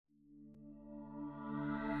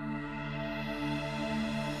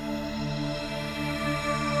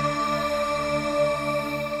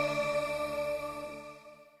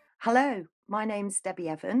Hello, my name's Debbie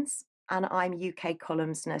Evans, and I'm UK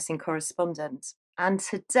Columns nursing correspondent. And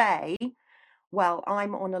today, well,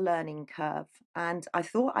 I'm on a learning curve, and I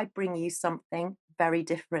thought I'd bring you something very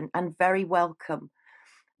different and very welcome.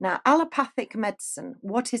 Now, allopathic medicine,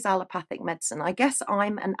 what is allopathic medicine? I guess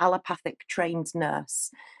I'm an allopathic trained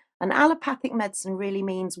nurse. And allopathic medicine really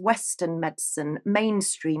means Western medicine,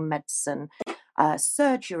 mainstream medicine,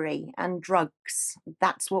 surgery, and drugs.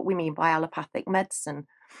 That's what we mean by allopathic medicine.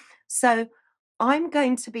 So I'm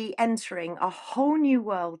going to be entering a whole new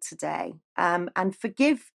world today. And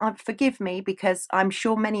forgive me because I'm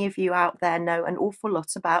sure many of you out there know an awful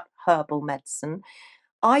lot about herbal medicine.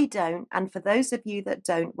 I don't, and for those of you that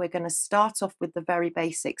don't, we're going to start off with the very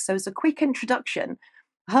basics. So, as a quick introduction,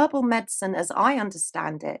 herbal medicine, as I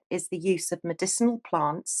understand it, is the use of medicinal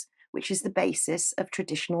plants, which is the basis of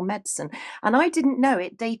traditional medicine. And I didn't know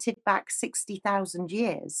it dated back 60,000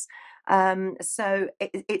 years.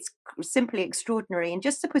 It's simply extraordinary. And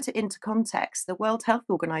just to put it into context, the World Health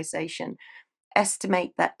Organization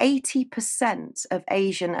estimate that 80% of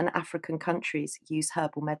Asian and African countries use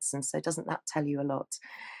herbal medicine. So, doesn't that tell you a lot?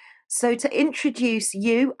 So, to introduce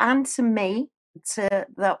you and to me to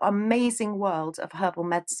the amazing world of herbal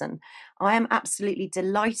medicine, I am absolutely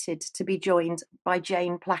delighted to be joined by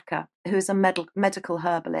Jane Placker, who is a medical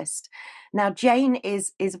herbalist. Now, Jane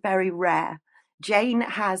is very rare. Jane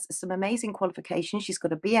has some amazing qualifications. She's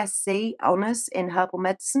got a BSc honours in herbal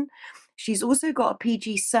medicine. She's also got a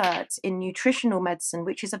PG cert in nutritional medicine,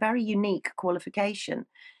 which is a very unique qualification.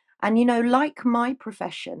 And, you know, like my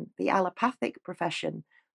profession, the allopathic profession,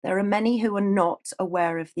 there are many who are not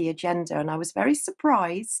aware of the agenda. And I was very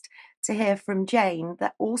surprised to hear from Jane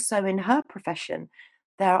that also in her profession,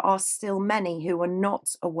 there are still many who are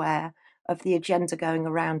not aware of the agenda going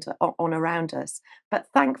around us. But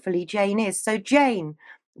thankfully, Jane is. So, Jane,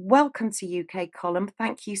 welcome to UK Column.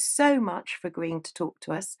 Thank you so much for agreeing to talk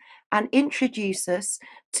to us and introduce us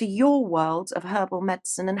to your world of herbal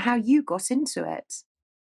medicine and how you got into it.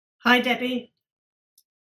 Hi, Debbie.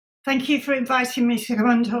 Thank you for inviting me to come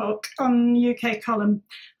and talk on UK Column.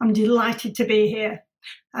 I'm delighted to be here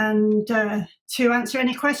and to answer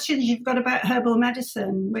any questions you've got about herbal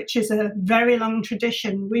medicine, which is a very long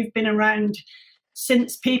tradition. We've been around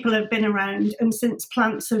since people have been around and since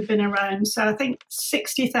plants have been around. So I think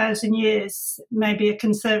 60,000 years may be a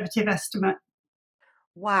conservative estimate.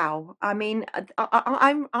 Wow. I mean,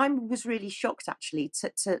 I was really shocked actually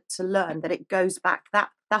to learn that it goes back that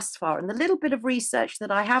thus far. And the little bit of research that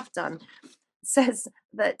I have done says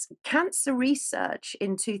that Cancer Research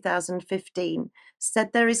in 2015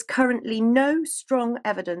 said there is currently no strong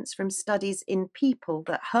evidence from studies in people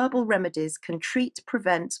that herbal remedies can treat,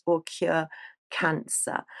 prevent, or cure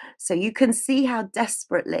cancer. So you can see how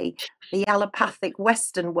desperately the allopathic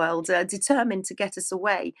Western world are determined to get us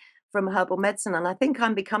away from herbal medicine. And I think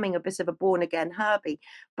I'm becoming a bit of a born again Herbie.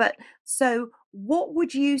 But so what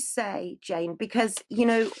would you say, Jane? Because, you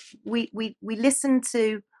know, we listen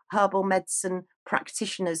to herbal medicine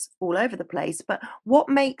practitioners all over the place, but what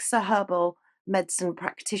makes a herbal medicine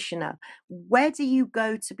practitioner? Where do you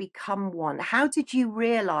go to become one? How did you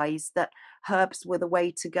realize that herbs were the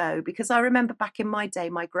way to go? Because I remember back in my day,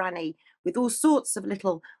 my granny with all sorts of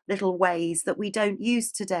little ways that we don't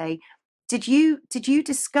use today. Did you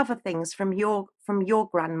discover things from your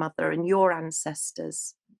grandmother and your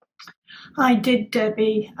ancestors? I did,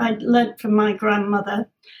 Debbie. I learnt from my grandmother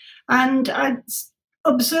and I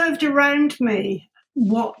observed around me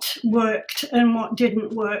what worked and what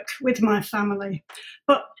didn't work with my family.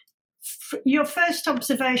 But your first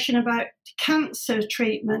observation about cancer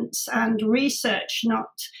treatments and research not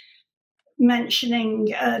mentioning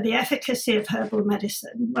the efficacy of herbal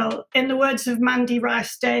medicine, well, in the words of Mandy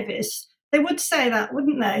Rice Davis, they would say that,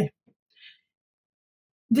 wouldn't they?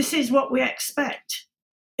 This is what we expect.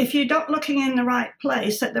 If you're not looking in the right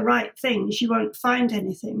place at the right things, you won't find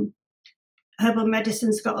anything. Herbal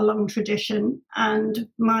medicine's got a long tradition, and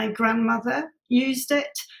my grandmother used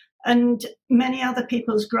it, and many other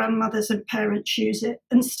people's grandmothers and parents use it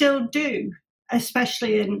and still do,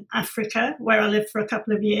 especially in Africa, where I lived for a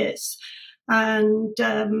couple of years. And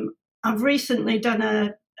I've recently done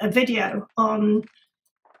a video on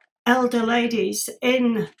elder ladies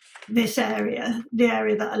in this area, the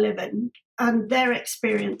area that I live in, and their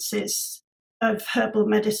experiences of herbal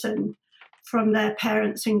medicine from their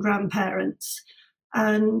parents and grandparents.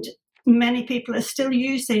 And many people are still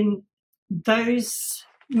using those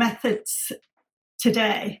methods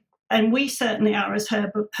today. And we certainly are as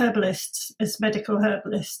herbalists, as medical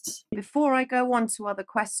herbalists. Before I go on to other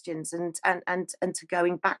questions and to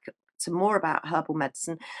going back to more about herbal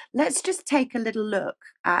medicine, let's just take a little look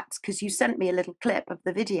at, because you sent me a little clip of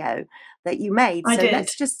the video that you made. I So did.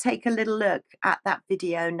 let's just take a little look at that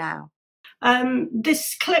video now.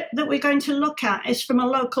 This clip that we're going to look at is from a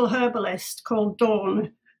local herbalist called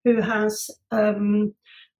Dawn, who has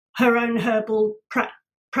her own herbal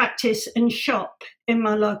practice and shop in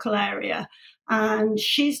my local area. And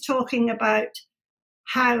she's talking about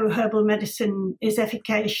how herbal medicine is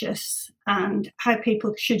efficacious and how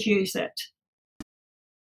people should use it.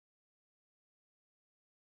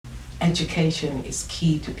 Education is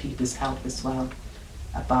key to people's health as well,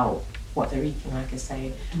 about what they're eating, like I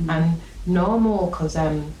say. And no more, because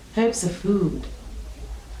herbs are food.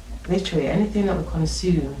 Literally, anything that we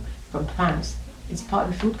consume from plants, it's part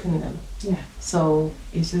of the food kingdom. Yeah. So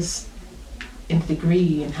it's just in the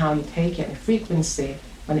degree and how you take it, and the frequency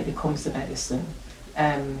when it becomes the medicine.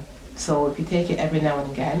 So if you take it every now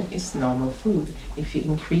and again, it's normal food. If you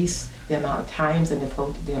increase the amount of times and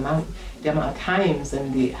the amount of times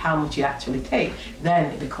and how much you actually take,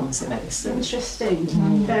 then it becomes a medicine. Interesting.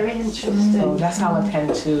 Very interesting. So that's how I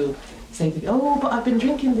tend to say to people, oh, but I've been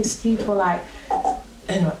drinking this tea for like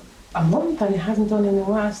a month and it hasn't done any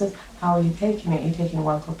more. I said, how are you taking it? You're taking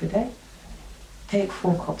 1 cup a day? Take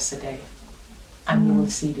 4 cups a day and you will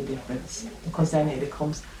see the difference, because then it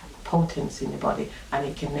becomes potent in your body and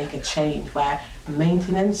it can make a change where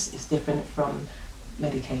maintenance is different from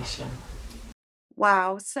medication.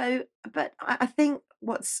 Wow. So, but I think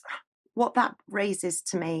what that raises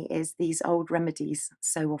to me is these old remedies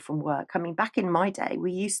so often work. I mean, back in my day,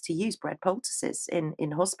 we used to use bread poultices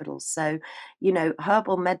in hospitals. So,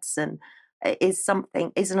 herbal medicine is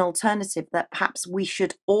an alternative that perhaps we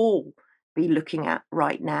should all be looking at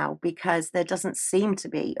right now, because there doesn't seem to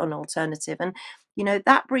be an alternative. And,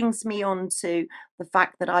 that brings me on to the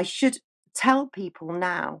fact that I should tell people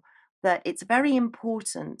now that it's very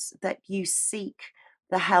important that you seek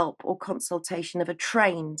the help or consultation of a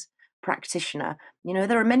trained practitioner.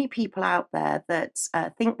 There are many people out there that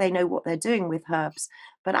think they know what they're doing with herbs,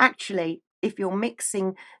 but actually, if you're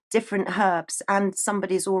mixing different herbs and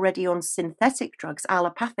somebody's already on synthetic drugs,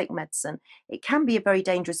 allopathic medicine, it can be a very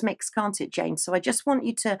dangerous mix, can't it, Jane? So I just want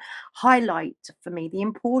you to highlight for me the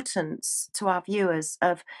importance to our viewers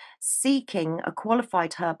of seeking a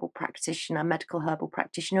qualified herbal practitioner, medical herbal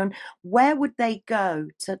practitioner, and where would they go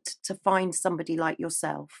to find somebody like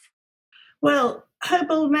yourself? Well,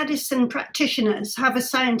 herbal medicine practitioners have a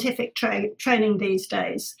scientific training these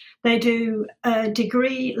days. They do a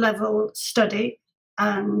degree level study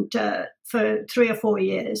and for 3 or 4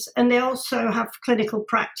 years, and they also have clinical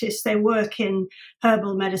practice. They work in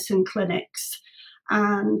herbal medicine clinics,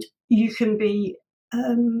 and you can be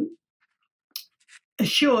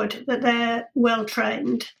assured that they're well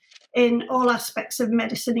trained in all aspects of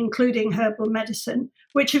medicine, including herbal medicine,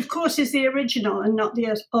 which of course is the original and not the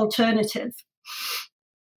alternative.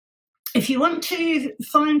 If you want to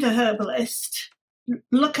find a herbalist,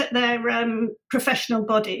 look at their professional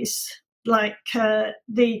bodies, like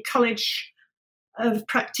the College of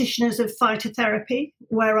Practitioners of Phytotherapy,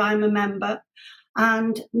 where I'm a member,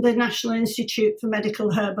 and the National Institute for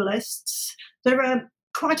Medical Herbalists. There are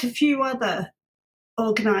quite a few other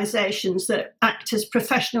organisations that act as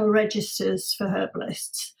professional registers for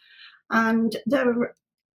herbalists. And there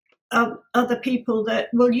are other people that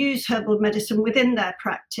will use herbal medicine within their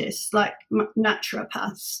practice, like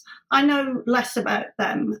naturopaths. I know less about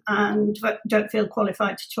them and don't feel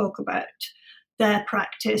qualified to talk about their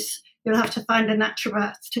practice. You'll have to find a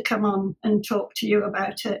naturopath to come on and talk to you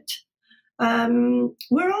about it.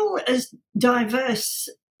 We're all as diverse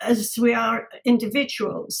as we are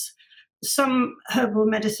individuals. Some herbal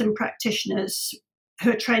medicine practitioners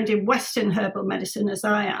who are trained in Western herbal medicine, as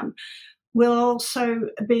I am, will also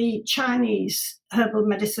be Chinese herbal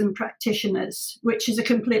medicine practitioners, which is a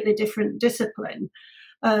completely different discipline.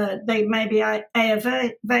 They may be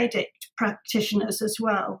Ayurvedic practitioners as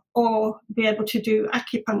well, or be able to do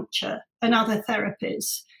acupuncture and other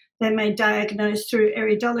therapies. They may diagnose through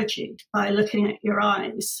iridology by looking at your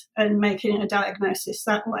eyes and making a diagnosis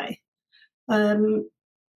that way.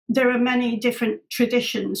 There are many different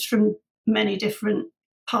traditions from many different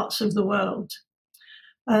parts of the world.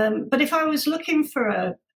 But if I was looking for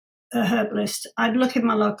a herbalist, I'd look in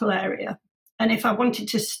my local area. And if I wanted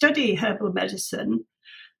to study herbal medicine,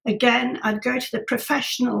 again, I'd go to the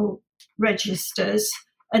professional registers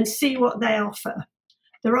and see what they offer.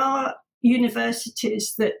 There are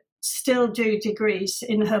universities that still do degrees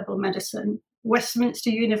in herbal medicine. Westminster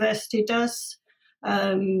University does,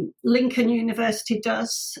 Lincoln University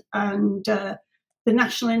does, and the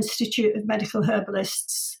National Institute of Medical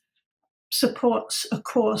Herbalists supports a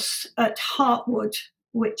course at Hartwood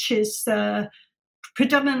which is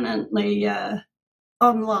predominantly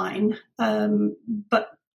online, but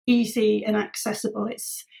easy and accessible.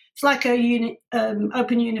 It's like a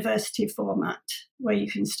open university format where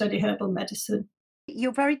you can study herbal medicine.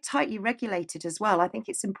 You're very tightly regulated as well. I think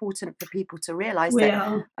it's important for people to realise We that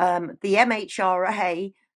are. the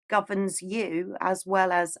MHRA governs you as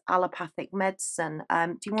well as allopathic medicine.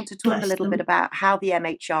 Do you want to talk Bless a little them. bit about how the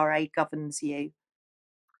MHRA governs you?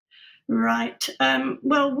 Right.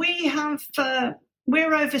 Well,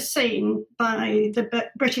 we're overseen by the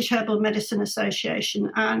British Herbal Medicine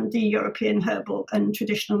Association and the European Herbal and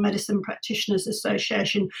Traditional Medicine Practitioners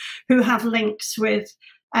Association, who have links with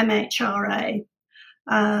MHRA.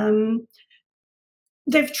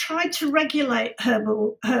 They've tried to regulate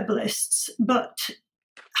herbalists, but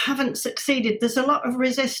haven't succeeded. There's a lot of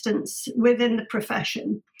resistance within the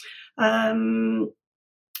profession.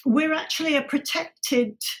 We're actually a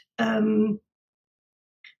protected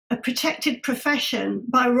profession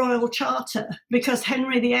by royal charter, because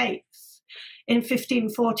Henry VIII in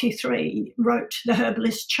 1543 wrote the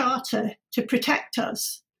Herbalist Charter to protect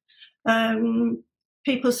us.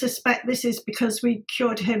 People suspect this is because we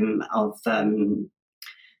cured him of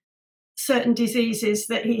certain diseases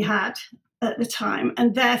that he had at the time,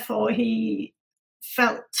 and therefore he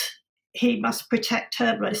felt he must protect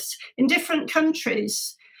herbalists. In different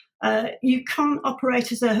countries, you can't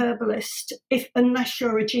operate as a herbalist unless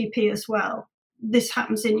you're a GP as well. This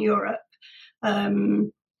happens in Europe.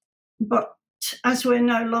 But as we're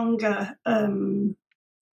no longer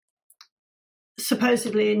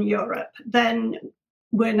supposedly in Europe, then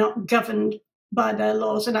we're not governed by their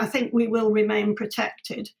laws, and I think we will remain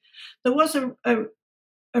protected. There was a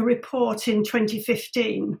report in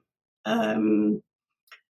 2015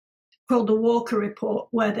 called the Walker Report,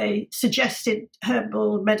 where they suggested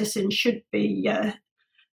herbal medicine should be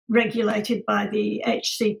regulated by the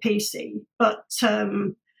HCPC, but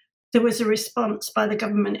there was a response by the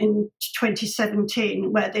government in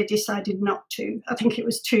 2017 where they decided not to. I think it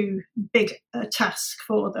was too big a task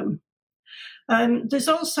for them. There's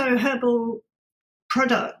also herbal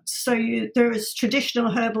products. So there is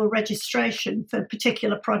traditional herbal registration for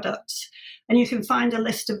particular products, and you can find a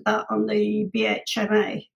list of that on the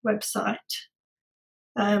BHMA website.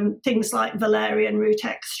 Things like valerian root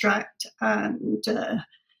extract and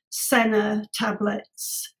senna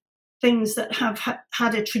tablets, things that have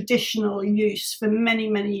had a traditional use for many,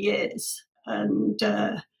 many years, and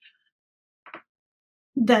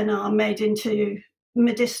then are made into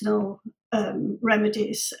medicinal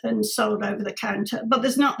remedies and sold over the counter. But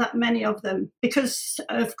there's not that many of them because,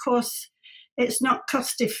 of course, it's not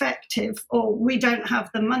cost effective, or we don't have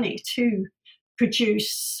the money to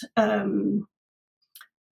produce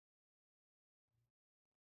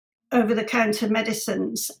over-the-counter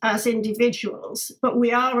medicines as individuals, but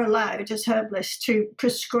we are allowed as herbalists to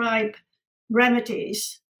prescribe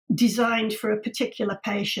remedies designed for a particular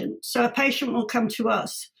patient. So a patient will come to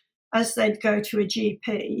us as they'd go to a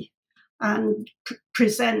GP and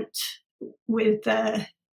present with their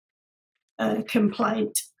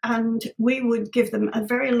complaint, and we would give them a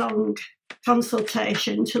very long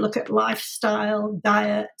consultation to look at lifestyle,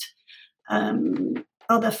 diet,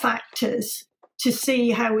 other factors, to see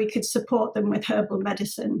how we could support them with herbal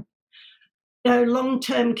medicine. There are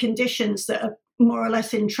long-term conditions that are more or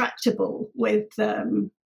less intractable with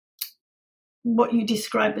what you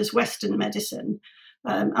describe as Western medicine,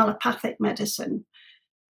 allopathic medicine,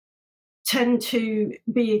 tend to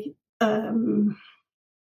be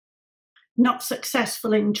not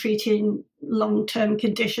successful in treating long-term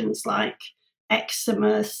conditions like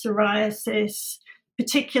eczema, psoriasis,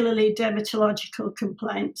 particularly dermatological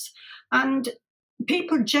complaints. And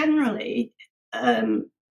people generally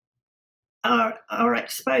are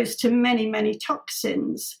exposed to many, many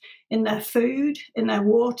toxins in their food, in their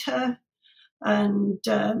water, and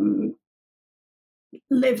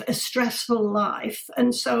live a stressful life.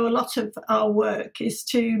 And so a lot of our work is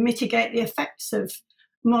to mitigate the effects of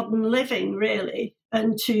modern living, really,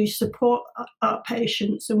 and to support our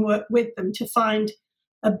patients and work with them to find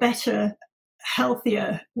a better,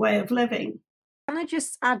 healthier way of living. Can I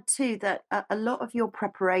just add too that a lot of your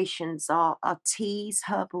preparations are teas,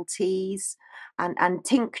 herbal teas, and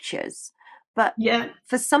tinctures. But yeah,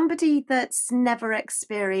 for somebody that's never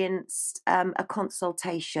experienced a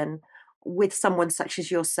consultation with someone such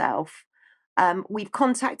as yourself, we've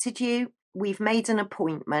contacted you, we've made an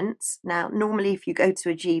appointment. Now, normally if you go to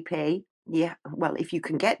a GP, if you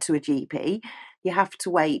can get to a GP, you have to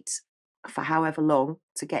wait for however long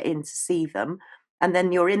to get in to see them. And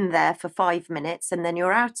then you're in there for 5 minutes and then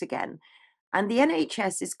you're out again. And the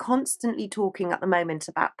NHS is constantly talking at the moment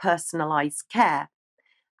about personalised care.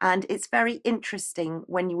 And it's very interesting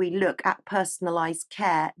when we look at personalized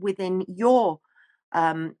care within your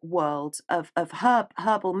world of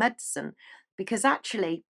herbal medicine, because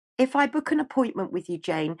actually, if I book an appointment with you,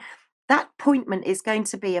 Jane, that appointment is going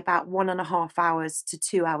to be about 1.5 hours to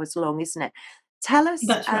 2 hours long, isn't it? Tell us,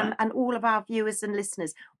 That's right. and all of our viewers and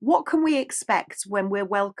listeners, what can we expect when we're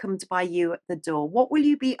welcomed by you at the door? What will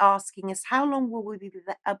you be asking us? How long will we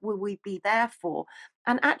be there for?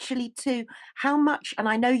 And actually, too, how much? And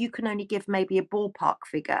I know you can only give maybe a ballpark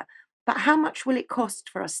figure, but how much will it cost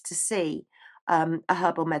for us to see a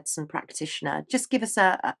herbal medicine practitioner? Just give us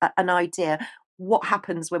an idea. What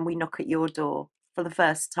happens when we knock at your door for the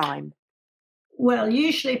first time? Well,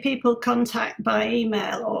 usually people contact by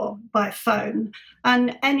email or by phone,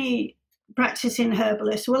 and any practicing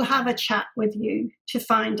herbalist will have a chat with you to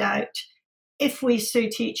find out if we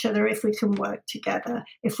suit each other, if we can work together,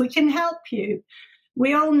 if we can help you.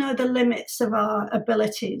 We all know the limits of our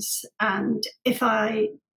abilities, and if I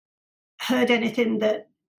heard anything that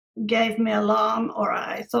gave me alarm or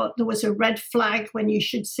I thought there was a red flag when you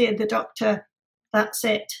should see the doctor, that's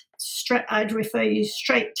it. I'd refer you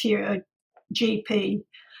straight to your GP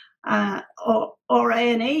or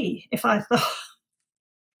A&E if I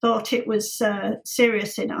thought it was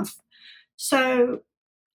serious enough. So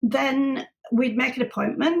then we'd make an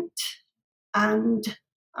appointment, and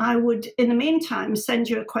I would, in the meantime, send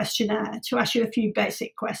you a questionnaire to ask you a few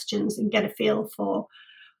basic questions and get a feel for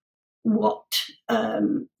what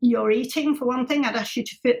you're eating, for one thing. I'd ask you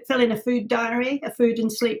to fill in a food diary, a food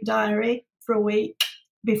and sleep diary for a week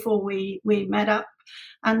before we met up.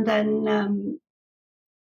 And then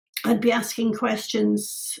I'd be asking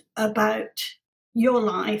questions about your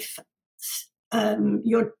life,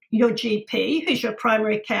 your GP, who's your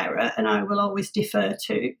primary carer, and I will always defer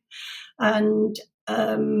to. And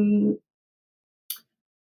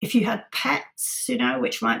if you had pets,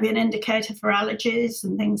 which might be an indicator for allergies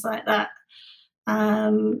and things like that,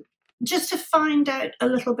 just to find out a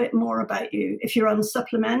little bit more about you. If you're on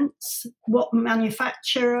supplements, what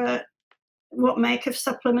manufacturer, what make of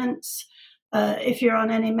supplements, if you're on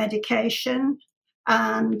any medication,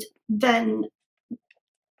 and then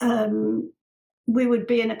we would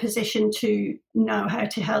be in a position to know how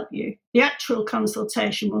to help you. The actual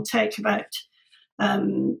consultation will take about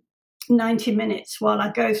 90 minutes while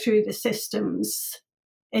I go through the systems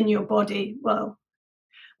in your body, well,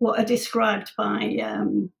 what are described by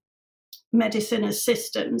medicine as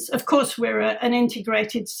systems. Of course, we're an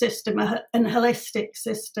integrated system, an holistic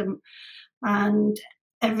system, and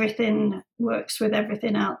everything works with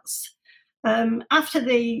everything else. After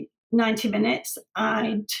the 90 minutes,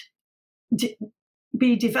 I'd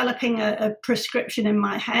be developing a prescription in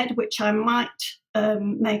my head, which I might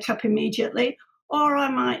make up immediately, or I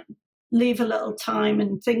might leave a little time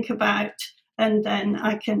and think about, and then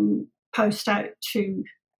I can post out to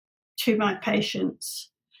my patients.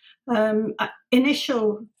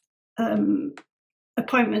 Initial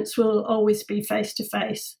appointments will always be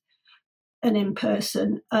face-to-face and in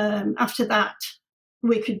person. After that,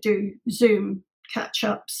 we could do Zoom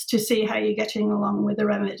catch-ups to see how you're getting along with the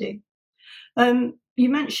remedy. You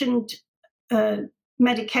mentioned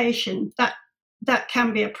medication. That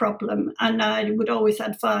can be a problem, and I would always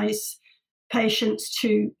advise patients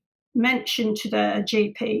to mention to their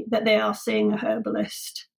GP that they are seeing a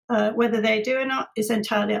herbalist. Whether they do or not is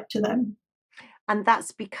entirely up to them. And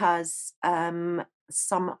that's because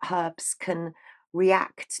some herbs can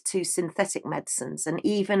react to synthetic medicines. And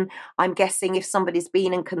even, I'm guessing, if somebody's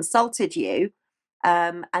been and consulted you,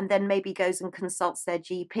 and then maybe goes and consults their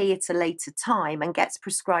GP at a later time and gets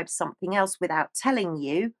prescribed something else without telling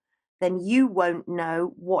you, then you won't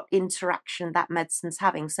know what interaction that medicine's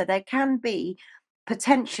having. So there can be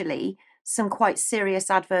potentially some quite serious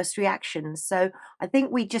adverse reactions. So I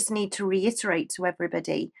think we just need to reiterate to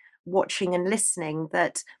everybody watching and listening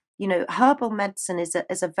that, herbal medicine is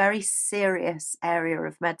a very serious area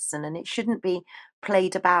of medicine, and it shouldn't be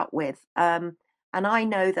played about with. And I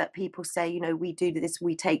know that people say, we do this,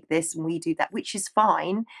 we take this, and we do that, which is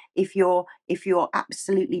fine if you're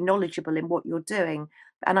absolutely knowledgeable in what you're doing.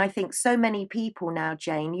 And I think so many people now,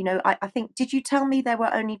 Jane, I think, did you tell me there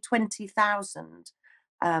were only 20,000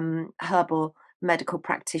 herbal medical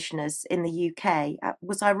practitioners in the UK?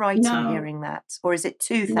 Was I right in hearing that? Or is it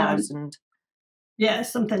 2,000? No. Yeah,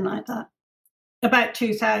 something like that. About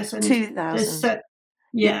 2,000. 2,000.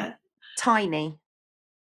 Yeah. Tiny.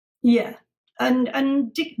 Yeah.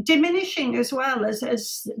 And diminishing as well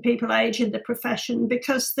as people age in the profession,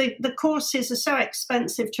 because the courses are so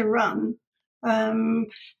expensive to run.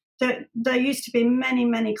 There used to be many,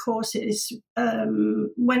 many courses.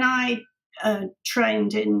 When I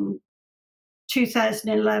trained in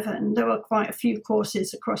 2011, there were quite a few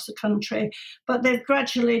courses across the country, but they've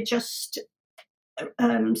gradually just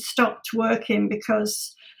stopped working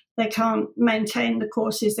because they can't maintain the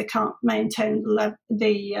courses, they can't maintain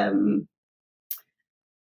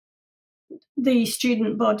the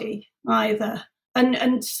student body either.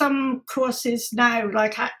 And some courses now,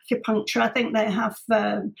 like acupuncture, I think they have,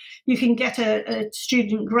 you can get a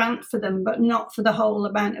student grant for them, but not for the whole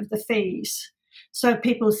amount of the fees. So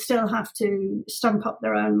people still have to stump up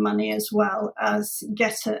their own money as well as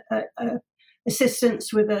get a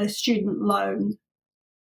assistance with a student loan.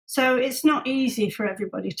 So it's not easy for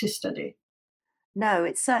everybody to study. No,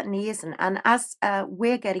 it certainly isn't. And as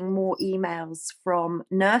we're getting more emails from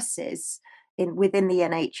nurses within the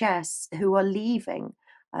NHS who are leaving,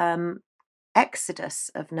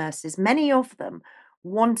 exodus of nurses, many of them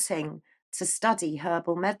wanting to study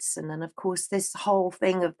herbal medicine. And of course, this whole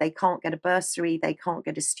thing of they can't get a bursary, they can't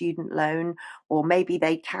get a student loan, or maybe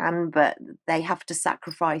they can, but they have to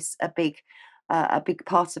sacrifice a big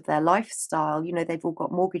part of their lifestyle. You know, they've all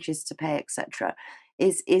got mortgages to pay, etc.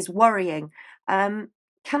 Is worrying.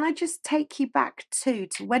 Can I just take you back to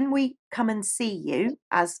when we come and see you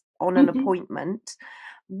as on an appointment?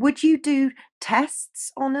 Would you do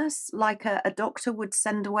tests on us like a doctor would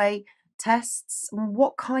send away tests?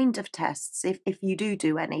 What kind of tests, if you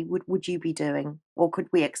do any, would you be doing, or could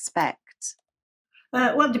we expect?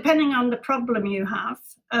 Well, depending on the problem you have,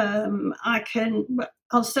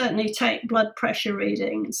 I'll certainly take blood pressure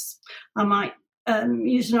readings. I might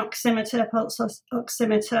use an oximeter, pulse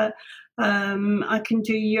oximeter. I can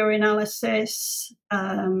do urinalysis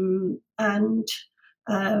and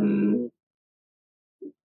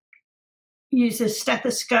use a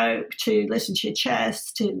stethoscope to listen to your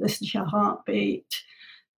chest, to listen to your heartbeat.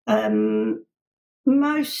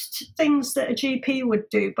 Most things that a GP would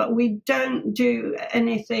do, but we don't do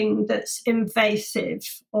anything that's invasive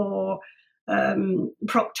or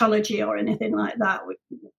proctology or anything like that.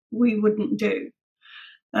 We wouldn't do.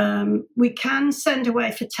 We can send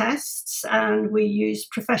away for tests, and we use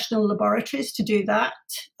professional laboratories to do that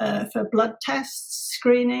for blood tests,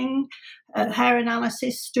 screening, hair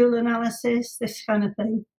analysis, stool analysis, this kind of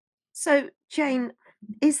thing. So, Jane,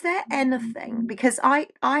 is there anything, because I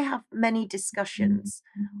have many discussions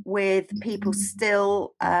with people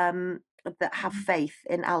still that have faith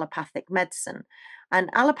in allopathic medicine. And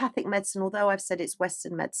allopathic medicine, although I've said it's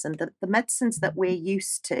Western medicine, the medicines that we're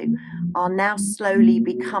used to are now slowly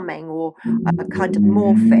becoming or kind of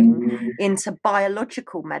morphing into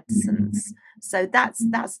biological medicines. So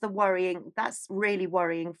that's the worrying. That's really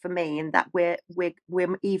worrying for me, in that we're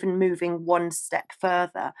even moving one step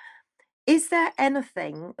further. Is there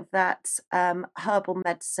anything that herbal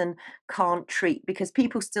medicine can't treat? Because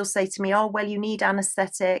people still say to me, oh, well, you need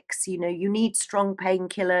anesthetics, you know, you need strong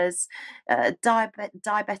painkillers,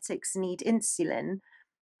 diabetics need insulin.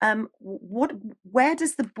 Where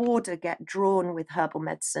does the border get drawn with herbal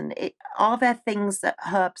medicine? Are there things that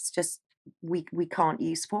herbs just we can't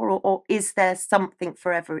use for, or is there something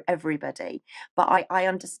for everybody? But I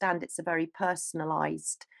understand it's a very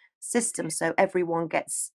personalized system, so everyone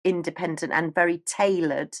gets independent and very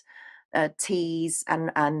tailored teas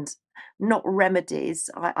and not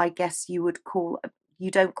remedies. I guess you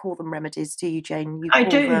don't call them remedies, do you, Jane? I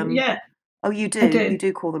do, yeah. Oh, you do. You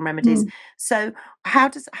do call them remedies. So how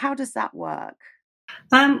does that work?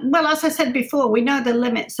 Well, as I said before, we know the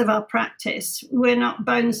limits of our practice. We're not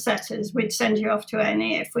bone setters. We'd send you off to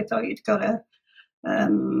A&E if we thought you'd got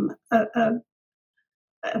a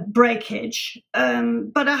breakage.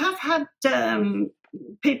 But I have had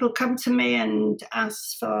people come to me and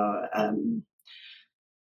ask for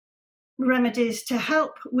remedies to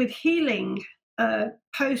help with healing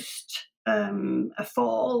post a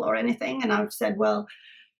fall or anything. And I've said, well,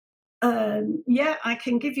 yeah, I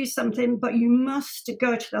can give you something, but you must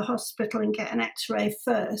go to the hospital and get an X-ray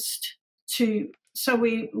first so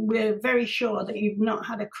we're very sure that you've not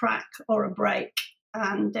had a crack or a break.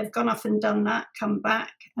 And they've gone off and done that, come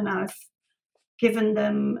back, and I've given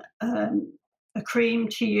them a cream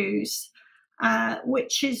to use,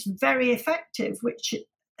 which is very effective, which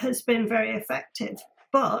has been very effective.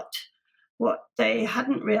 But what they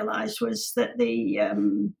hadn't realised was that the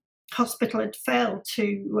hospital had failed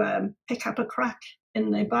to pick up a crack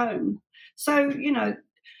in their bone. So, you know,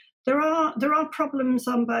 there are problems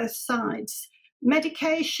on both sides.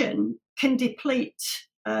 Medication can deplete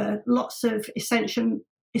lots of essential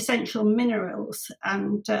minerals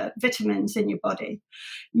and vitamins in your body.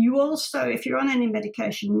 You also, if you're on any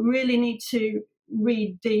medication, really need to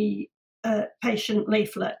read the patient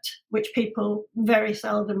leaflet, which people very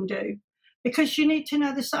seldom do, because you need to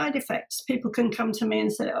know the side effects. People can come to me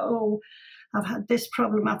and say, oh, I've had this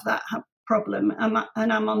problem, I've that problem, and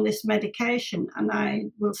I'm on this medication. And I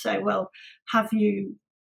will say, well, have you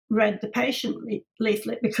read the patient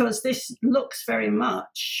leaflet? Because this looks very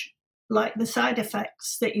much like the side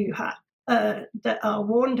effects that you have. That are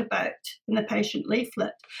warned about in the patient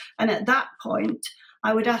leaflet. And at that point,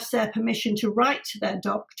 I would ask their permission to write to their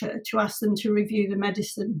doctor to ask them to review the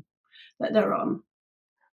medicine that they're on.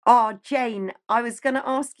 Oh, Jane, I was going to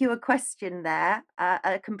ask you a question there,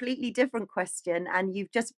 a completely different question, and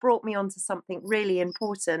you've just brought me onto something really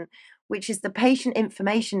important, which is the patient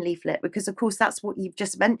information leaflet, because of course that's what you've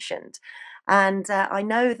just mentioned. And I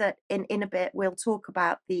know that in a bit we'll talk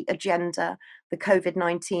about the agenda, the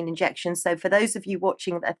COVID-19 injection. So for those of you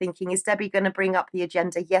watching that are thinking, is Debbie going to bring up the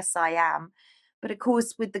agenda? Yes, I am. But of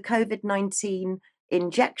course, with the COVID-19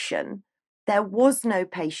 injection, there was no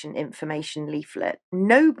patient information leaflet.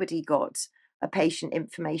 Nobody got a patient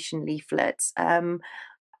information leaflet. And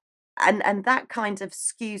that kind of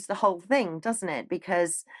skews the whole thing, doesn't it?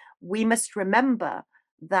 Because we must remember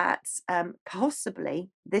that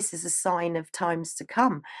possibly this is a sign of times to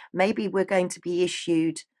come. Maybe we're going to be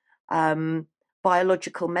issued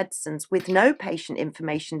biological medicines with no patient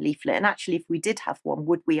information leaflet. And actually, if we did have one,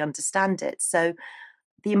 would we understand it? So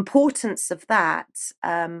the importance of that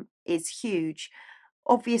is huge.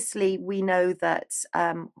 Obviously, we know that,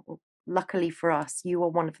 luckily for us, you are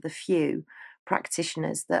one of the few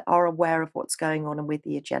practitioners that are aware of what's going on and with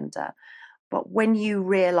the agenda. But when you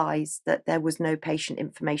realised that there was no patient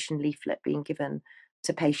information leaflet being given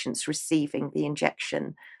to patients receiving the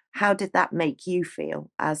injection, how did that make you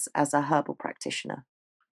feel as a herbal practitioner?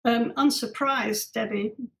 Unsurprised,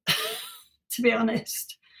 Debbie, to be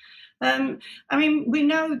honest. I mean, we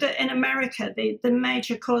know that in America, the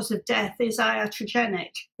major cause of death is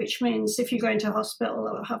iatrogenic, which means if you go into hospital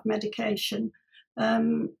or have medication,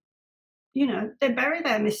 they bury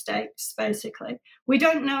their mistakes, basically. We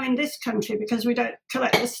don't know in this country because we don't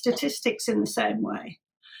collect the statistics in the same way.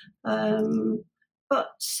 But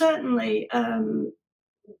certainly,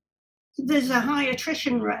 there's a high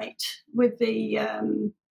attrition rate with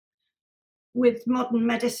modern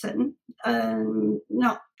medicine,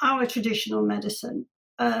 not our traditional medicine.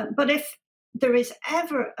 But if there is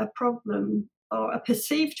ever a problem or a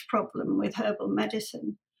perceived problem with herbal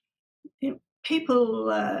medicine, people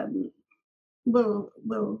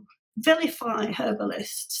will vilify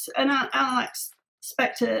herbalists, and I'll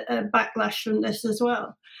expect a backlash from this as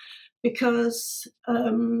well, because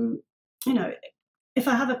if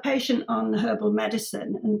I have a patient on herbal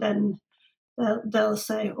medicine and then they'll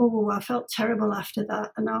say, "Oh, I felt terrible after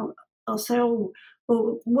that," and I'll say, "Oh,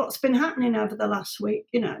 well, what's been happening over the last week?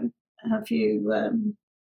 Have you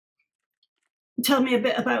tell me a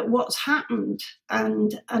bit about what's happened?"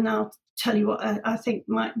 And I'll tell you what I think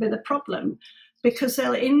might be the problem, because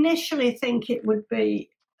they'll initially think it would be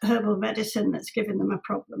herbal medicine that's giving them a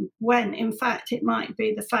problem, when in fact it might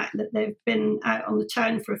be the fact that they've been out on the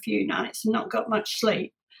town for a few nights and not got much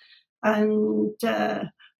sleep. And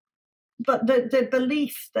but the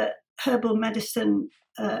belief that herbal medicine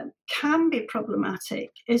can be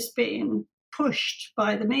problematic is being pushed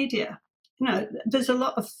by the media. There's a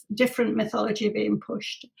lot of different mythology being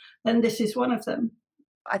pushed, and this is one of them.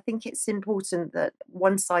 I think it's important that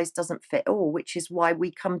one size doesn't fit all, which is why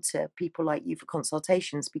we come to people like you for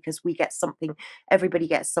consultations, because everybody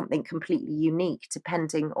gets something completely unique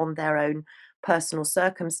depending on their own personal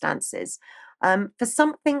circumstances. For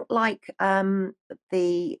something like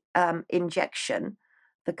the injection,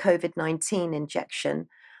 the COVID-19 injection,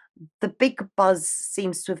 the big buzz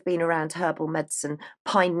seems to have been around herbal medicine,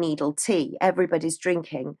 pine needle tea. Everybody's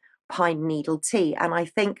drinking pine needle tea. And I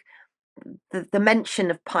think the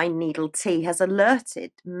mention of pine needle tea has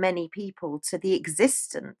alerted many people to the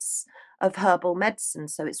existence of herbal medicine.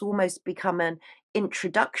 So it's almost become an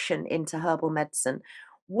introduction into herbal medicine.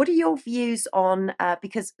 What are your views on,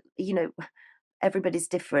 because, everybody's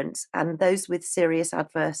different, and those with serious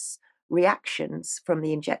adverse reactions from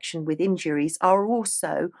the injection with injuries are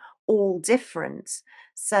also all different.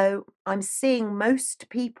 So I'm seeing most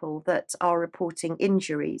people that are reporting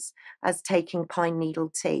injuries as taking pine needle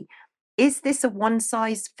tea. Is this a one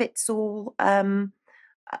size fits all a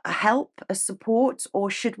help, a support, or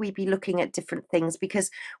should we be looking at different things?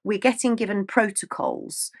 Because we're getting given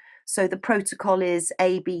protocols. So the protocol is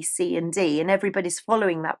A, B, C, and D, and everybody's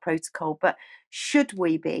following that protocol. But should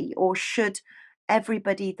we be, or should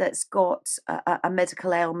everybody that's got a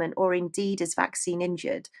medical ailment or indeed is vaccine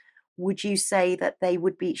injured, would you say that they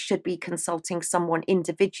should be consulting someone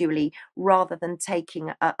individually rather than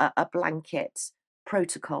taking a blanket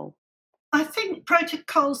protocol? I think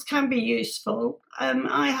protocols can be useful.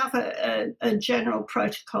 I have a general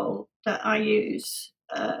protocol that I use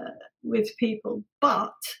with people,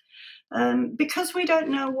 but because we don't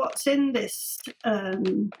know what's in this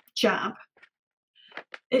jab,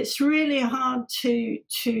 it's really hard to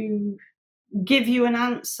give you an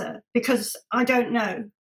answer because I don't know.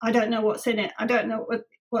 I don't know what's in it. I don't know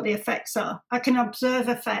what the effects are. I can observe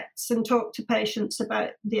effects and talk to patients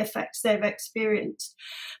about the effects they've experienced.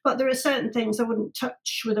 But there are certain things I wouldn't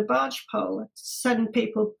touch with a barge pole. I'd send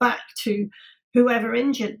people back to whoever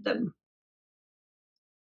injured them.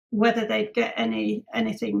 Whether they'd get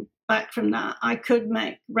anything back from that, I could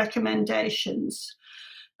make recommendations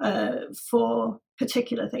for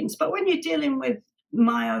particular things. But when you're dealing with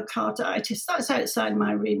myocarditis, that's outside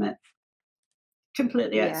my remit.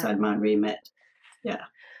 Completely outside my remit. Yeah.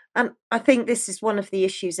 And I think this is one of the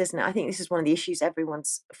issues, isn't it? I think this is one of the issues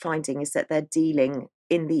everyone's finding is that they're dealing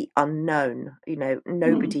in the unknown. You know,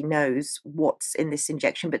 nobody knows what's in this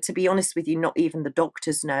injection. But to be honest with you, not even the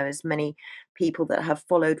doctors know, as many people that have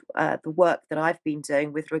followed the work that I've been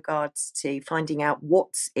doing with regards to finding out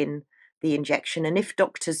what's in the injection. And if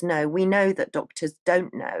doctors know, we know that doctors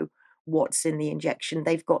don't know what's in the injection.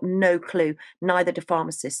 They've got no clue. Neither do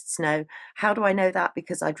pharmacists know. How do I know that?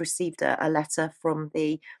 Because I'd received a letter from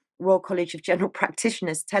the Royal College of General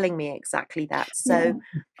Practitioners telling me exactly that. So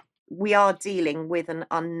we are dealing with an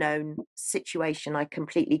unknown situation. I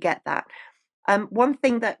completely get that. One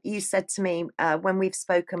thing that you said to me when we've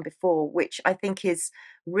spoken before, which I think is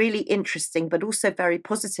really interesting, but also very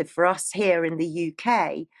positive for us here in the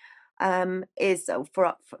UK, is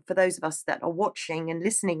for those of us that are watching and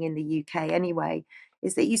listening in the UK anyway,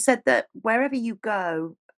 is that you said that wherever you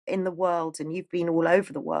go in the world, and you've been all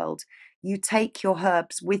over the world, you take your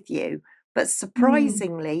herbs with you. But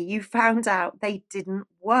surprisingly, you found out they didn't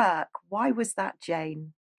work. Why was that,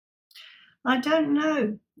 Jane? I don't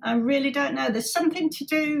know. I really don't know. There's something to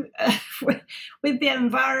do with the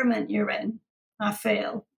environment you're in, I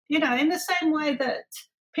feel. You know, in the same way that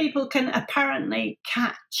people can apparently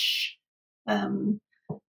catch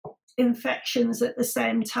infections at the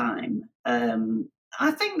same time.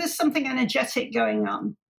 I think there's something energetic going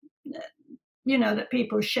on, you know, that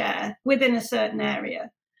people share within a certain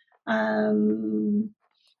area.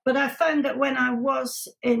 But I found that when I was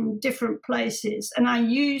in different places and I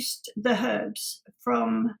used the herbs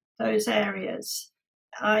from those areas,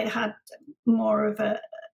 I had more of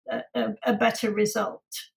a better result.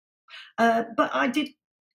 But I did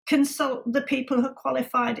consult the people who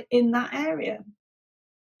qualified in that area.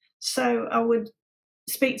 So I would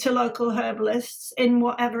speak to local herbalists in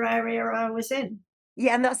whatever area I was in.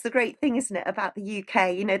 Yeah, and that's the great thing, isn't it, about the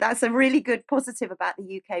UK? You know, that's a really good positive about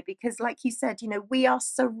the UK because, like you said, you know, we are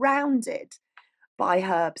surrounded by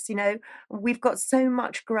herbs. You know, we've got so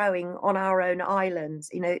much growing on our own island.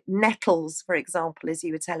 You know, nettles, for example, as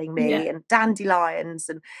you were telling me, and dandelions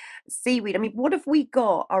and seaweed. I mean, what have we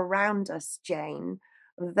got around us, Jane,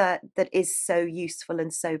 that is so useful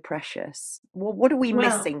and so precious? What are we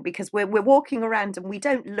missing? Because we're walking around and we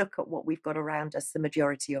don't look at what we've got around us, the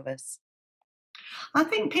majority of us. I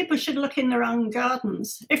think people should look in their own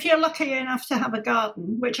gardens. If you're lucky enough to have a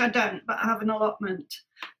garden, which I don't, but I have an allotment,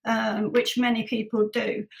 which many people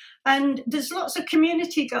do. And there's lots of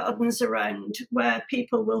community gardens around where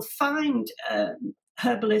people will find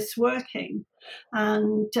herbalists working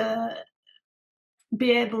and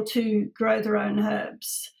be able to grow their own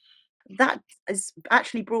herbs. That has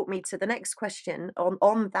actually brought me to the next question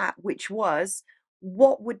on that, which was,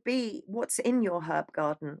 what's in your herb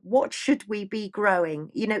garden? What should we be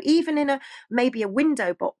growing? You know, even in maybe a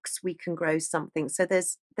window box, we can grow something. So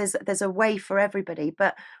there's a way for everybody.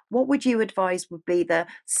 But what would you advise would be the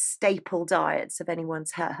staple diets of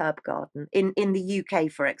anyone's herb garden in the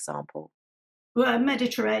UK, for example? Well,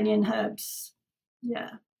 Mediterranean herbs.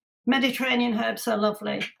 Yeah. Mediterranean herbs are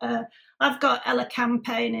lovely. I've got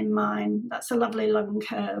elecampane in mine. That's a lovely long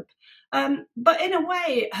herb. But in a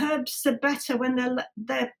way, herbs are better when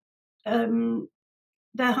they're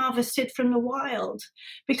harvested from the wild,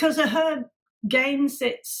 because a herb gains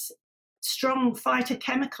its strong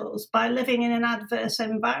phytochemicals by living in an adverse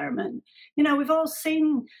environment. You know, we've all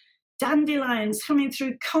seen dandelions coming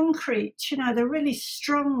through concrete. You know, they're really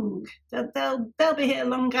strong. They'll be here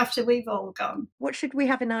long after we've all gone. What should we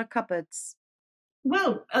have in our cupboards?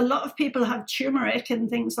 Well, a lot of people have turmeric and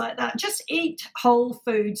things like that. Just eat whole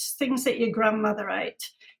foods, things that your grandmother ate.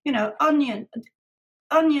 You know,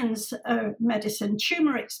 onions are medicine,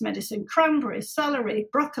 turmeric's medicine, cranberry, celery,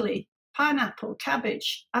 broccoli, pineapple,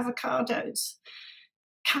 cabbage, avocados,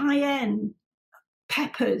 cayenne,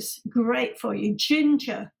 peppers, great for you,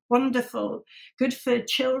 ginger, wonderful, good for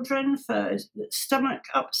children, for stomach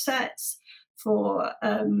upsets, for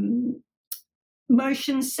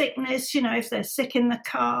motion sickness, if they're sick in the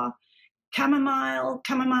car. Chamomile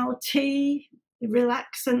tea,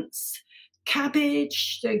 relaxants,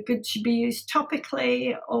 cabbage, they're good to be used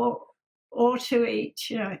topically or to eat.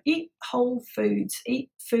 Eat whole foods, eat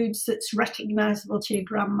foods that's recognisable to your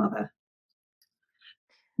grandmother.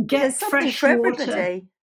 Get There's something fresh for water. everybody.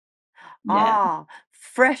 Yeah.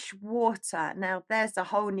 Fresh water. Now, there's a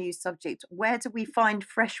whole new subject. Where do we find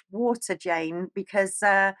fresh water, Jane? Because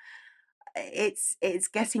it's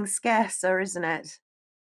getting scarcer, isn't it?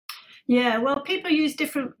 Yeah, well, people use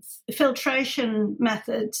different filtration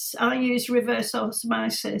methods. I use reverse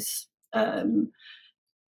osmosis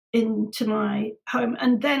into my home,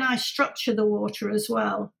 and then I structure the water as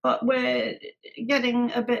well. But we're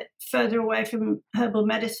getting a bit further away from herbal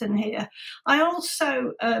medicine here. I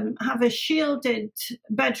also have a shielded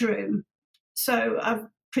bedroom, so I've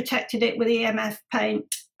protected it with EMF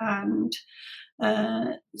paint, and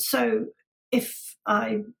so if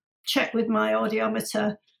I check with my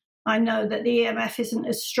audiometer, I know that the EMF isn't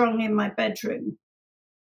as strong in my bedroom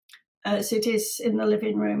as it is in the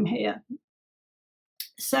living room here.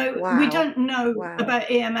 So we don't know about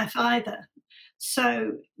EMF either.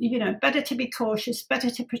 So, better to be cautious,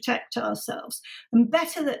 better to protect ourselves, and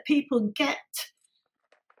better that people get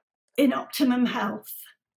in optimum health,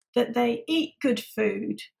 that they eat good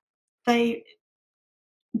food,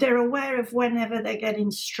 they're aware of whenever they're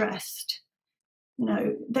getting stressed.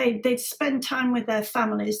 They spend time with their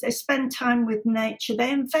families, they spend time with nature,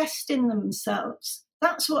 they invest in themselves.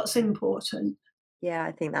 That's what's important. Yeah,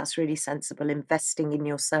 I think that's really sensible. Investing in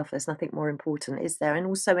yourself. There's nothing more important, is there? And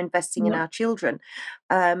also investing in our children.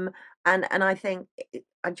 And I think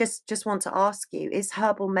I just want to ask you: is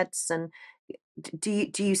herbal medicine?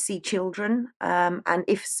 Do you see children? And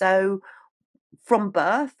if so, from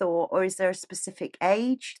birth, or is there a specific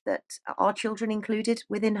age that are children included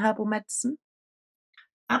within herbal medicine?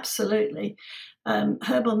 Absolutely.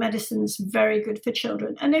 Herbal medicine's very good for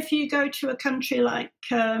children. And if you go to a country like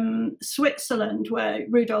Switzerland, where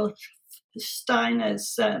Rudolf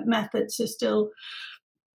Steiner's methods are still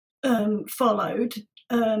followed,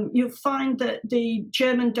 you'll find that the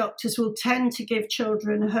German doctors will tend to give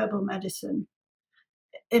children herbal medicine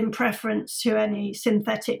in preference to any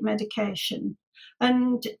synthetic medication.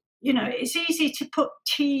 And, it's easy to put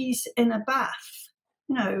teas in a bath.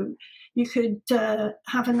 You could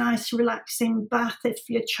have a nice relaxing bath if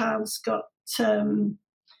your child's got a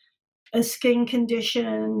skin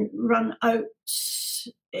condition, run oats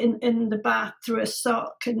in the bath through a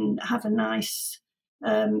sock and have a nice,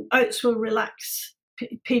 oats will relax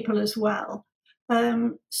people as well.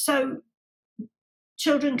 So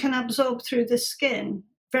children can absorb through the skin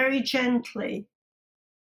very gently,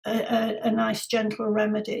 a nice gentle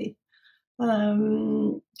remedy.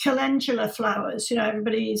 Calendula flowers,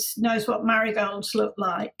 everybody knows what marigolds look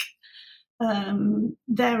like.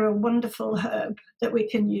 They're a wonderful herb that we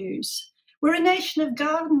can use. We're a nation of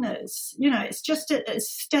gardeners. It's just a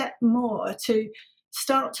step more to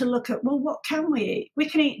start to look at, well, what can we eat? We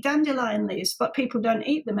can eat dandelion leaves, but people don't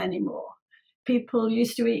eat them anymore. People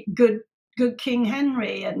used to eat good King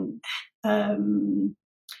Henry and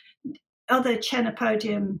other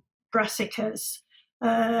Chenopodium brassicas.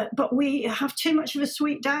 But we have too much of a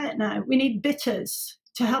sweet diet now. We need bitters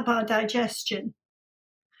to help our digestion.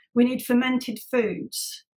 We need fermented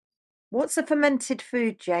foods. What's a fermented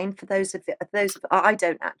food, Jane? For those of I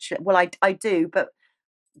don't actually. Well, I do, but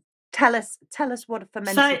tell us what a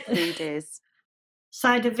fermented food is.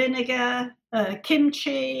 Cider vinegar,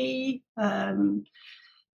 kimchi, kefir,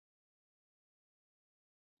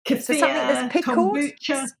 so something that's pickled.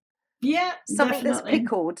 Kombucha. Yeah, something definitely. That's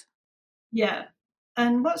pickled. Yeah.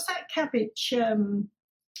 And what's that cabbage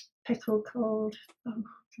pickle called? Oh,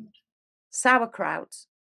 God. Sauerkraut.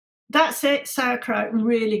 That's it, sauerkraut.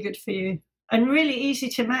 Really good for you and really easy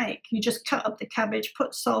to make. You just cut up the cabbage,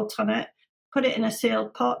 put salt on it, put it in a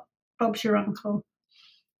sealed pot. Bob's your uncle.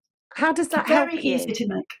 How does that help you? Very easy to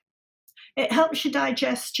make. It helps your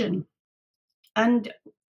digestion. And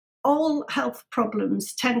all health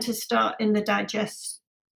problems tend to start in the digestion.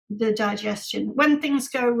 When things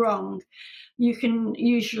go wrong, you can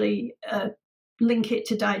usually link it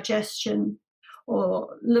to digestion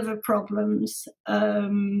or liver problems.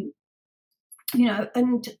 And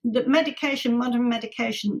the modern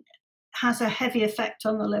medication has a heavy effect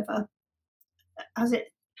on the liver as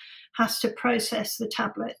it has to process the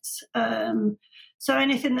tablets. So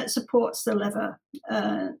anything that supports the liver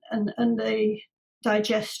and the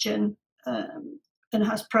digestion and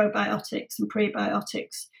has probiotics and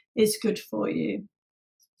prebiotics is good for you.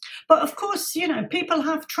 But of course, people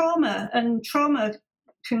have trauma, and trauma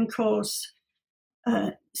can cause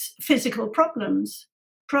physical problems.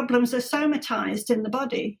 Problems are somatized in the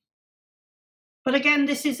body. But again,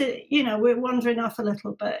 this is we're wandering off a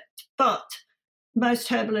little bit. But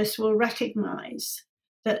most herbalists will recognize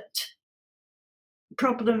that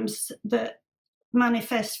problems that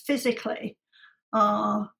manifest physically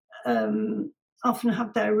are often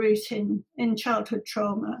have their root in childhood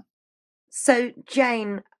trauma. So,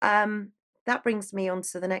 Jane, that brings me on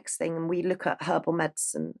to the next thing, and we look at herbal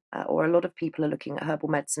medicine, or a lot of people are looking at herbal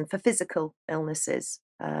medicine for physical illnesses.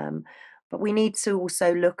 But we need to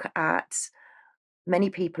also look at many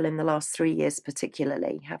people in the last 3 years,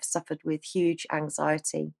 particularly, have suffered with huge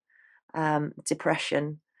anxiety,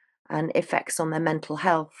 depression, and effects on their mental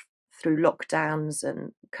health through lockdowns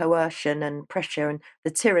and coercion and pressure and the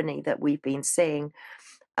tyranny that we've been seeing.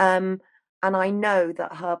 And I know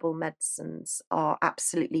that herbal medicines are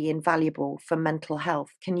absolutely invaluable for mental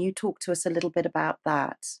health. Can you talk to us a little bit about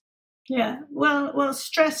that? Yeah, well,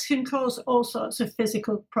 stress can cause all sorts of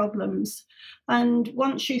physical problems. And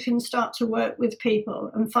once you can start to work with people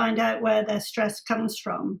and find out where their stress comes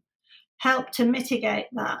from, help to mitigate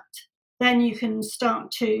that, then you can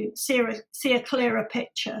start to see a clearer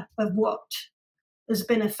picture of what has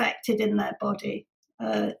been affected in their body.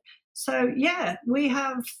 So, yeah, we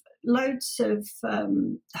have loads of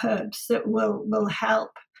herbs that will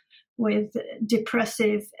help with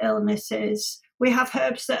depressive illnesses. We have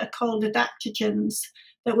herbs that are called adaptogens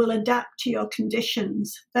that will adapt to your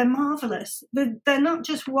conditions. They're marvelous. They're not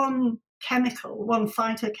just one chemical, one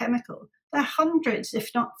phytochemical. They're hundreds, if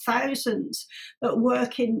not thousands, that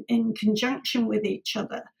work in conjunction with each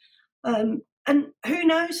other. And who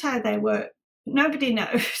knows how they work? Nobody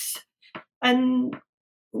knows. And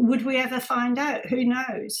would we ever find out? Who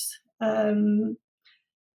knows?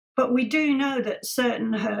 But we do know that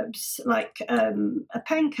certain herbs, like a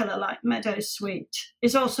painkiller like meadowsweet,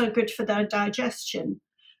 is also good for their digestion.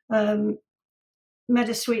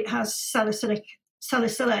 Meadowsweet has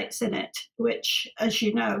salicylates in it, which, as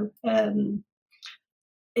you know,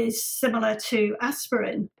 is similar to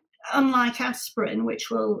aspirin. Unlike aspirin,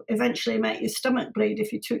 which will eventually make your stomach bleed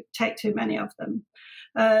if you take too many of them,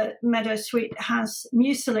 meadowsweet has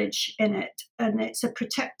mucilage in it, and it's a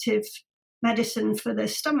protective medicine for the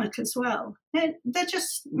stomach as well. They're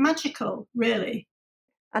just magical, really.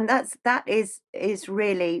 And that is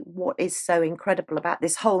really what is so incredible about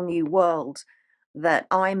this whole new world that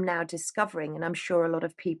I'm now discovering, and I'm sure a lot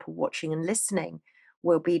of people watching and listening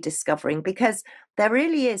will be discovering, because there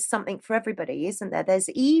really is something for everybody, isn't there? There's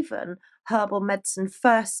even herbal medicine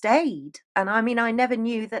first aid. And I mean, I never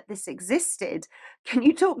knew that this existed. Can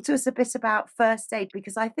you talk to us a bit about first aid?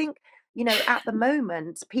 Because I think, at the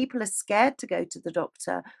moment, people are scared to go to the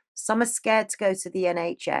doctor. Some are scared to go to the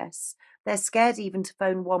NHS. They're scared even to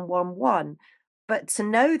phone 111. But to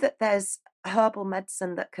know that there's herbal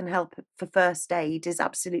medicine that can help for first aid is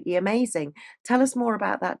absolutely amazing. Tell us more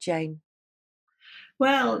about that, Jane.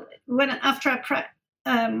 Well, after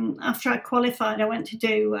I qualified, I went to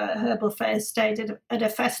do herbal first aid at a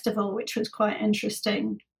festival, which was quite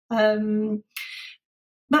interesting. But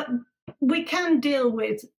we can deal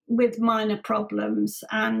with minor problems,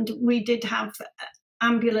 and we did have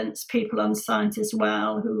ambulance people on site as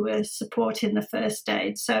well who were supporting the first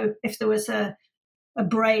aid. So if there was a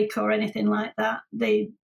break or anything like that, the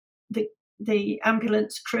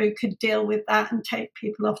ambulance crew could deal with that and take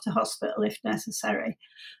people off to hospital if necessary.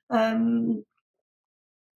 You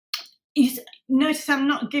notice I'm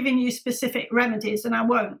not giving you specific remedies, and I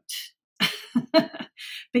won't,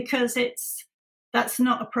 because that's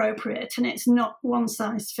not appropriate, and it's not one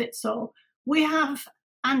size fits all. We have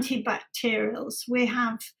antibacterials, we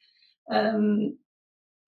have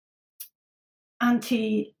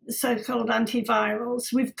so-called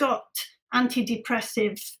antivirals, we've got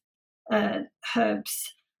antidepressive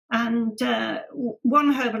herbs. And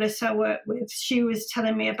one herbalist I worked with, she was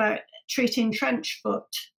telling me about treating trench foot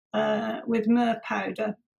with myrrh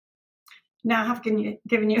powder. Now I have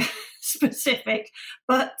given you specific,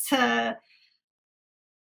 but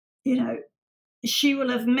she will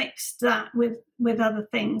have mixed that with other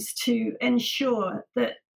things to ensure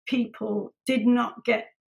that people did not get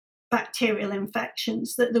bacterial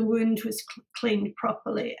infections, that the wound was cleaned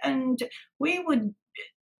properly. And we would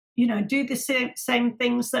do the same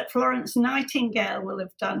things that Florence Nightingale will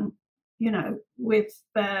have done, with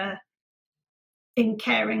in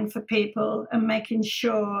caring for people and making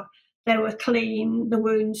sure they were clean, the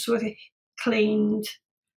wounds were cleaned,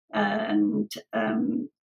 and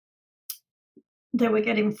they were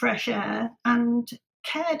getting fresh air and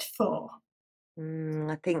cared for.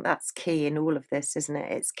 I think that's key in all of this, isn't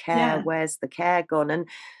it? It's care. Yeah. Where's the care gone? And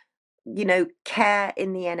care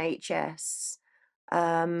in the NHS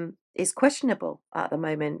is questionable at the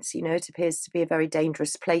moment. It appears to be a very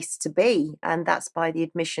dangerous place to be, and that's by the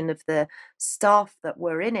admission of the staff that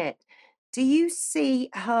were in it. Do you see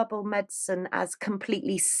herbal medicine as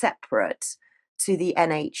completely separate to the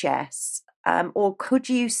NHS? Or could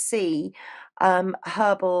you see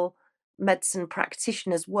herbal medicine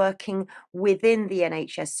practitioners working within the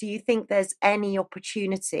NHS? Do you think there's any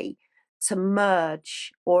opportunity to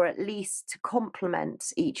merge or at least to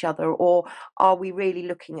complement each other, or are we really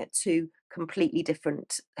looking at two completely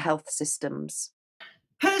different health systems?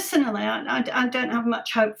 Personally, I don't have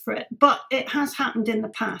much hope for it, but it has happened in the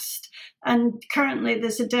past. And currently,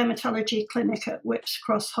 there's a dermatology clinic at Whipps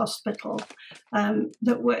Cross Hospital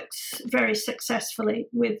that works very successfully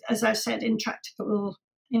with, as I said, intractable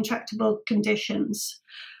conditions.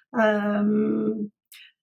 Um,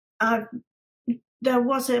 there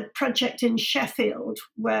was a project in Sheffield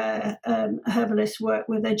where a herbalist worked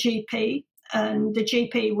with a GP, and the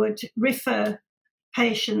GP would refer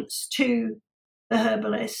patients to the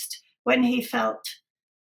herbalist when he felt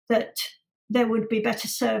that they would be better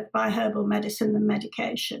served by herbal medicine than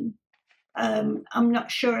medication. I'm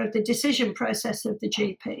not sure of the decision process of the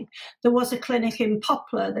GP. There was a clinic in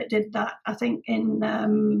Poplar that did that, I think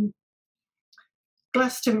in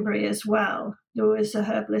Glastonbury as well. There was a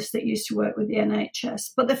herbalist that used to work with the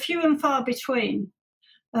NHS, but they're few and far between.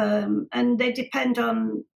 And they depend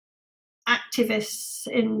on activists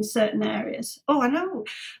in certain areas. Oh, I know.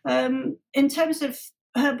 In terms of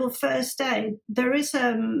herbal first aid, there is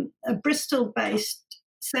a Bristol-based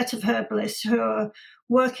set of herbalists who are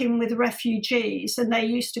working with refugees, and they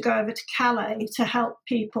used to go over to Calais to help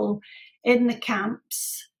people in the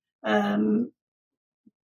camps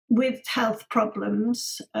with health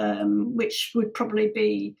problems, which would probably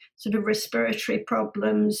be sort of respiratory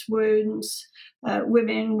problems, wounds,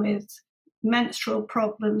 women with menstrual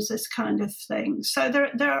problems, this kind of thing. So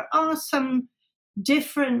there are some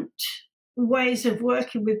different ways of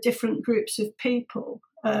working with different groups of people.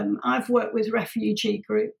 I've worked with refugee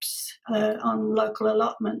groups on local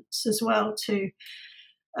allotments as well to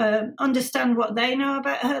understand what they know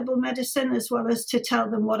about herbal medicine, as well as to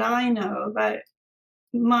tell them what I know about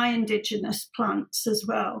my indigenous plants as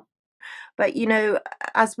well. But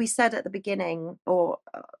as we said at the beginning or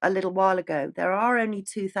a little while ago, there are only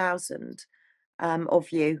 2,000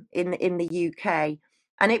 of you in the UK.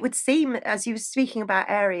 And it would seem, as you were speaking about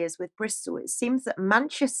areas with Bristol, it seems that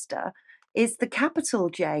Manchester is the capital,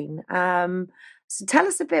 Jane. So tell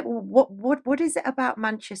us a bit, what is it about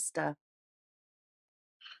Manchester?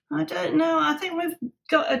 I don't know. I think we've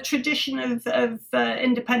got a tradition of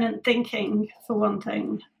independent thinking, for one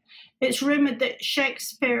thing. It's rumoured that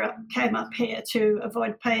Shakespeare came up here to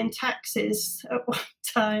avoid paying taxes at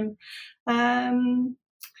one time.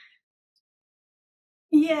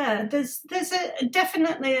 Yeah, there's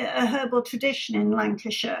definitely a herbal tradition in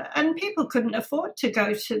Lancashire, and people couldn't afford to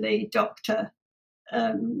go to the doctor.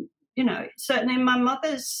 Certainly in my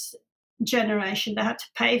mother's generation, they had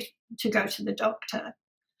to pay to go to the doctor.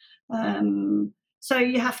 So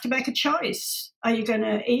you have to make a choice. Are you going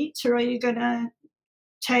to eat, or are you going to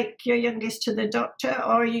take your youngest to the doctor,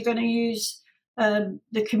 or are you going to use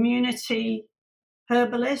the community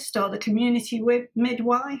herbalist or the community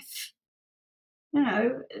midwife?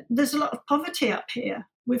 There's a lot of poverty up here.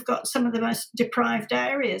 We've got some of the most deprived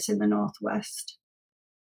areas in the northwest,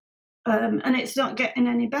 and it's not getting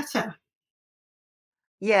any better.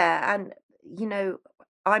 Yeah, and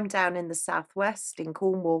I'm down in the southwest in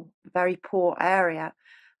Cornwall, very poor area,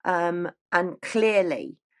 and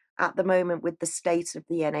clearly at the moment with the state of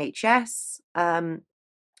the NHS,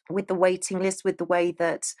 with the waiting list, with the way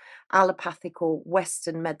that allopathic or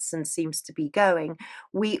Western medicine seems to be going,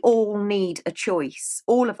 we all need a choice,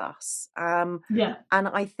 all of us. Yeah. And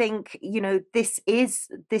I think, this is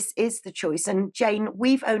the choice. And Jane,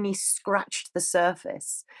 we've only scratched the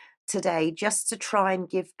surface today just to try and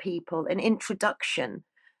give people an introduction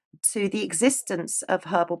to the existence of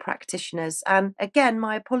herbal practitioners. And again,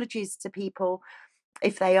 my apologies to people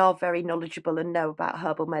if they are very knowledgeable and know about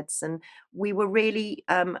herbal medicine. We were really,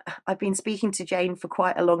 I've been speaking to Jane for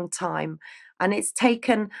quite a long time, and it's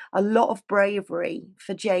taken a lot of bravery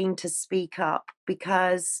for Jane to speak up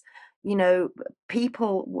because,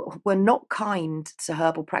 people were not kind to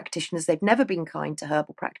herbal practitioners. They've never been kind to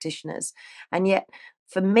herbal practitioners. And yet,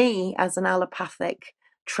 for me, as an allopathic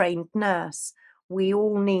trained nurse, we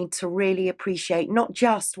all need to really appreciate not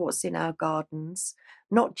just what's in our gardens,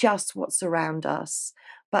 not just what's around us,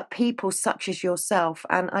 but people such as yourself.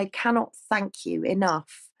 And I cannot thank you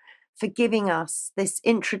enough for giving us this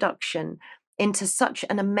introduction into such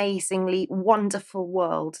an amazingly wonderful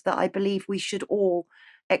world that I believe we should all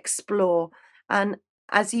explore. And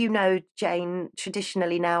as you know, Jane,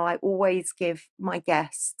 traditionally now I always give my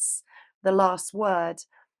guests the last word.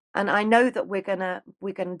 And I know that we're gonna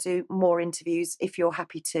do more interviews if you're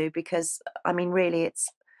happy to, because I mean, really, it's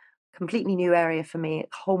a completely new area for me,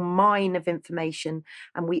 a whole mine of information,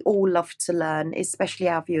 and we all love to learn, especially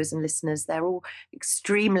our viewers and listeners. They're all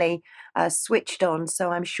extremely switched on,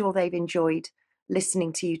 so I'm sure they've enjoyed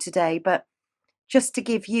listening to you today. But just to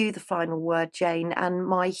give you the final word, Jane, and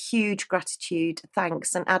my huge gratitude,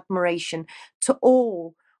 thanks, and admiration to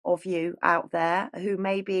all of you out there who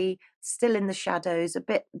may be still in the shadows, a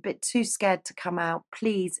bit too scared to come out.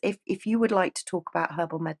 Please, if you would like to talk about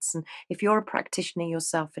herbal medicine, if you're a practitioner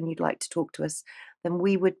yourself and you'd like to talk to us, then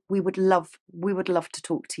we would love to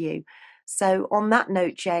talk to you. So on that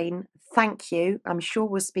note, Jane, thank you. I'm sure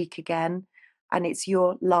we'll speak again, and it's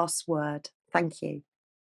your last word. Thank you.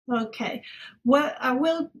 Okay. What I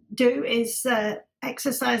will do is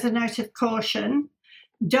exercise a note of caution.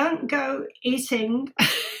 Don't go eating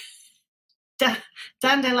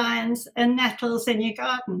dandelions and nettles in your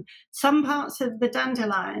garden. Some parts of the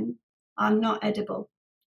dandelion are not edible.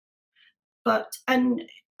 And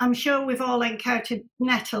I'm sure we've all encountered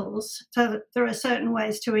nettles, so there are certain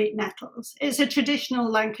ways to eat nettles. It's a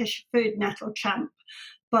traditional Lancashire food, nettle champ,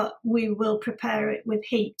 but we will prepare it with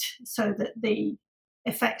heat so that the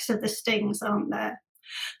effects of the stings aren't there.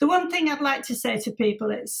 The one thing I'd like to say to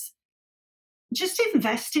people is just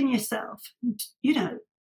invest in yourself. You know,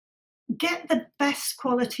 get the best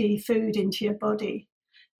quality food into your body.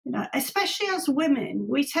 You know, especially as women,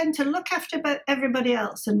 we tend to look after everybody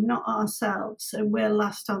else and not ourselves, so we're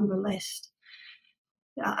last on the list.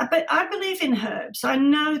 But I believe in herbs. I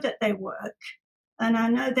know that they work, and I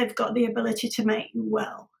know they've got the ability to make you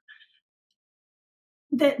well.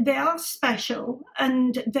 They are special,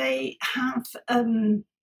 and they have an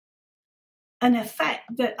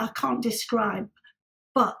effect that I can't describe.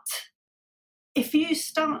 But if you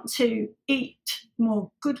start to eat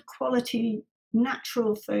more good quality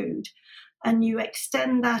natural food and you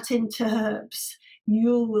extend that into herbs,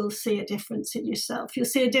 you will see a difference in yourself. You'll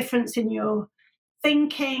see a difference in your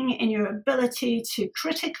thinking, in your ability to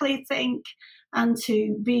critically think and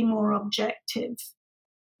to be more objective.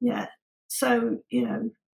 Yeah. So, you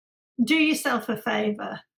know, do yourself a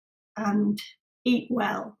favor and eat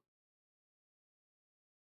well.